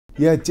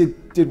Yeah,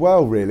 did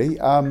well really.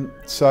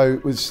 So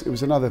it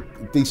was another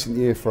decent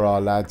year for our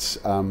lads.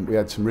 We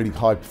had some really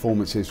high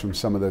performances from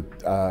some of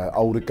the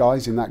older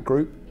guys in that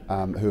group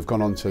who have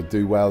gone on to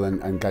do well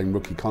and gain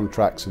rookie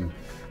contracts and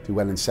do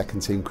well in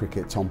second team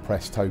cricket. Tom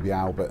Press, Toby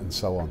Albert and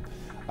so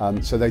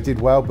on. So they did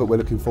well, but we're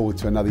looking forward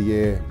to another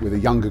year with a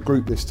younger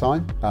group this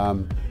time.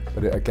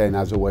 But again,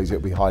 as always,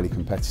 it'll be highly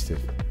competitive.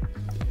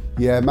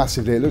 Yeah,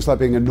 massively. It looks like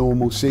being a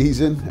normal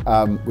season,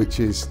 which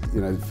is,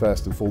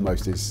 first and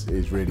foremost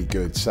is really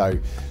good. So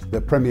the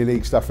Premier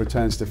League stuff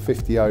returns to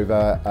 50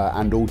 over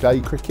and all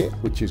day cricket,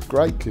 which is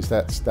great because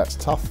that's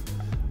tough.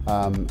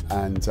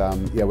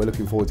 Yeah, we're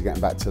looking forward to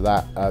getting back to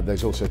that.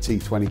 There's also a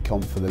T20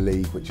 comp for the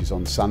league, which is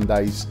on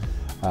Sundays,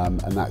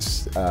 and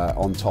that's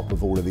on top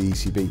of all of the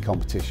ECB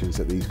competitions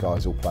that these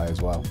guys all play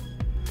as well.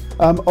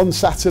 On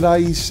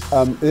Saturdays,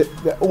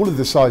 all of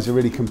the sides are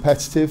really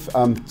competitive.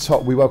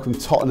 We welcome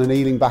Totton and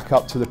Ealing back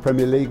up to the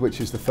Premier League,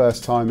 which is the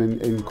first time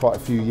in quite a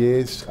few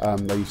years.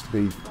 They used to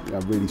be a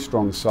really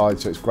strong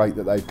side, so it's great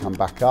that they've come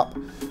back up.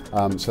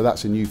 So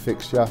that's a new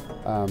fixture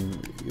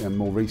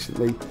more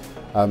recently.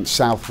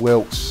 South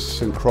Wilts,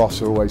 St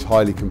Cross are always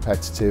highly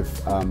competitive,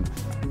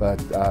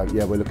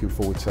 yeah, we're looking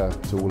forward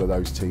to all of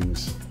those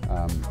teams.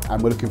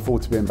 And we're looking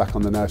forward to being back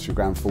on the nursery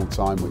ground full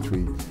time, which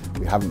we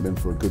haven't been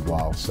for a good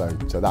while, so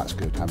that's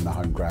good, having a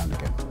home ground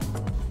again.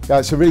 Yeah,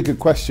 it's a really good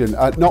question.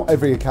 Not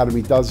every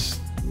academy does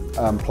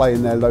play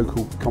in their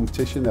local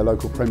competition, their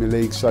local Premier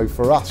League, so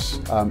for us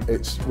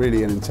it's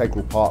really an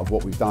integral part of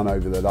what we've done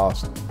over the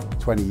last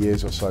 20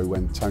 years or so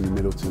when Tony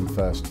Middleton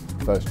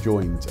first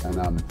joined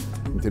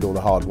and did all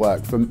the hard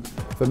work.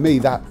 For me,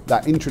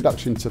 that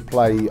introduction to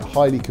play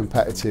highly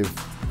competitive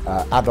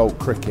adult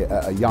cricket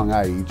at a young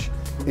age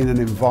in an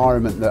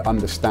environment that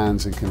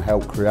understands and can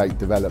help create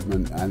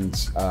development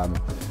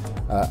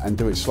and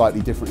do it slightly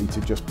differently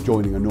to just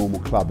joining a normal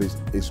club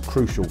is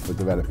crucial for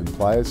developing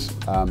players.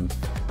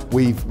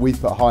 We've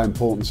put high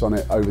importance on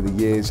it over the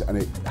years, and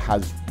it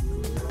has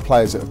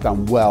players that have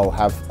done well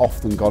have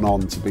often gone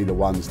on to be the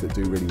ones that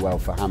do really well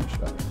for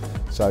Hampshire.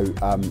 So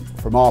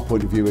from our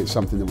point of view, it's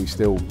something that we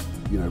still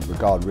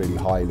regard really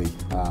highly.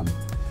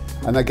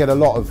 And they get a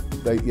lot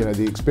of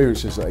the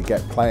experiences that they get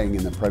playing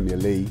in the Premier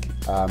League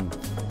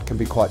can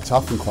be quite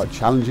tough and quite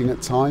challenging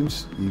at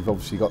times. You've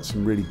obviously got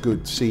some really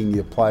good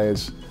senior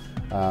players,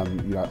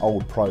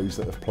 old pros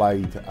that have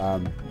played,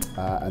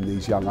 and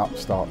these young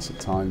upstarts at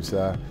times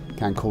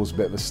can cause a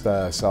bit of a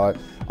stir. So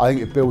I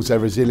think it builds their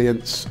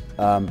resilience.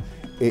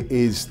 It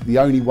is the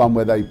only one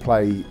where they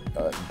play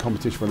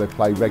competition where they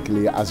play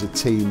regularly as a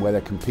team, where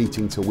they're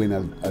competing to win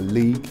a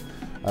league.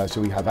 So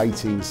we have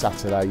 18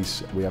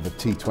 Saturdays, we have a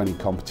T20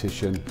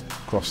 competition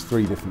across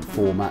 3 different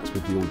formats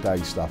with the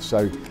all-day stuff.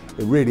 So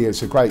it really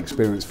is a great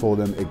experience for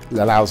them. It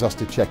allows us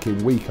to check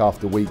in week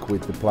after week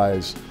with the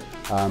players,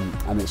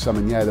 and it's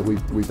something that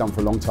we've done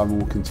for a long time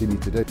and will continue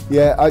to do.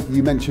 Yeah,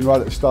 you mentioned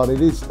right at the start,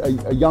 it is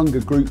a younger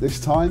group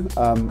this time.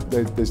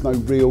 There's no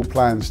real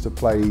plans to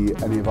play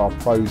any of our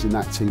pros in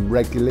that team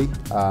regularly,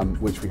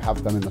 which we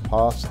have done in the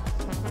past.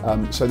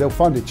 So they'll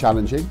find it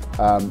challenging,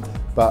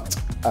 but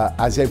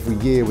as every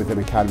year with an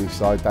academy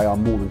side, they are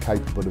more than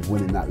capable of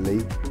winning that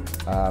league.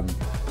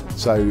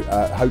 So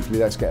hopefully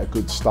let's get a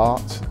good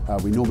start.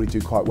 We normally do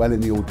quite well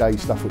in the all-day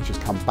stuff, which has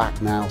come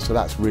back now, so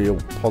that's real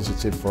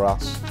positive for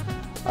us.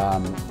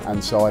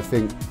 And so I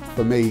think,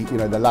 for me,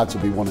 the lads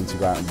will be wanting to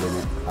go out and win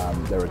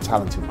it. They're a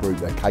talented group,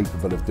 they're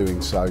capable of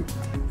doing so.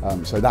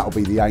 So that'll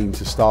be the aim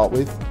to start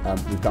with.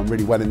 We've done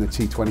really well in the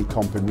T20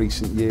 comp in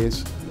recent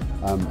years.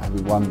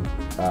 Having won,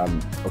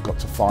 got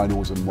to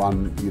finals and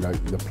won,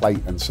 the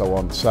plate and so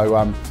on.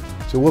 So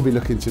we'll be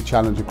looking to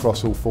challenge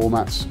across all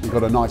formats. We've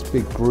got a nice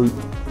big group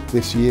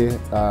this year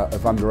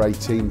of under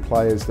 18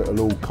 players that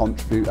will all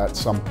contribute at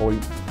some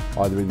point,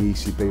 either in the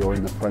ECB or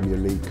in the Premier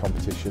League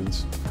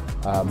competitions.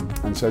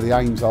 And so the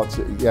aims are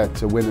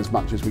to win as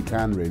much as we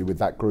can really with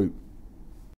that group.